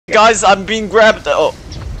Guys, I'm being grabbed. Oh.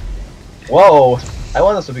 Whoa! I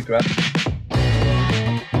want us to be grabbed.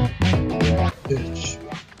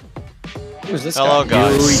 Who's this Hello,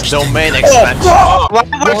 guy? guys. Domain expansion. Why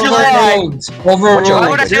would you lie? Overruled.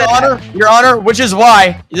 Your Honor, which is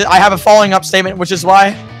why I have a following up statement, which is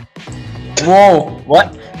why. Whoa,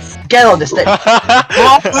 what? Get on the stage!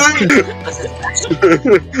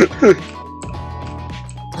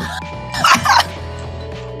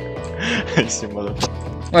 You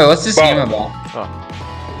motherfucker. Wait, what's this game about?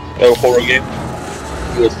 A horror game.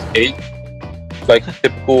 It was 8. Like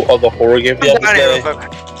typical of the horror game. Yeah,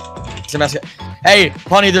 Hey,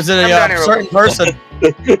 Punny, there's a certain person.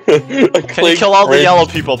 Can you kill all the yellow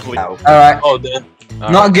people, please? Alright. Oh, then.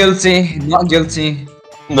 Not guilty. Not guilty.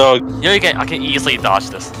 No. Yeah, I can easily dodge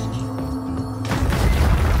this.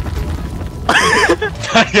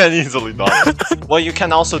 I can easily dodge. What you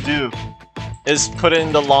can also do is put it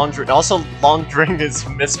in the laundry. Also, laundering is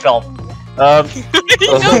misspelled. I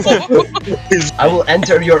will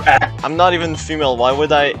enter your ass. I'm not even female. Why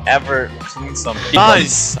would I ever clean something?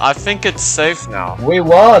 Nice. I think it's safe now. We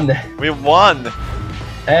won! We won.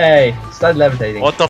 Hey, start levitating. What the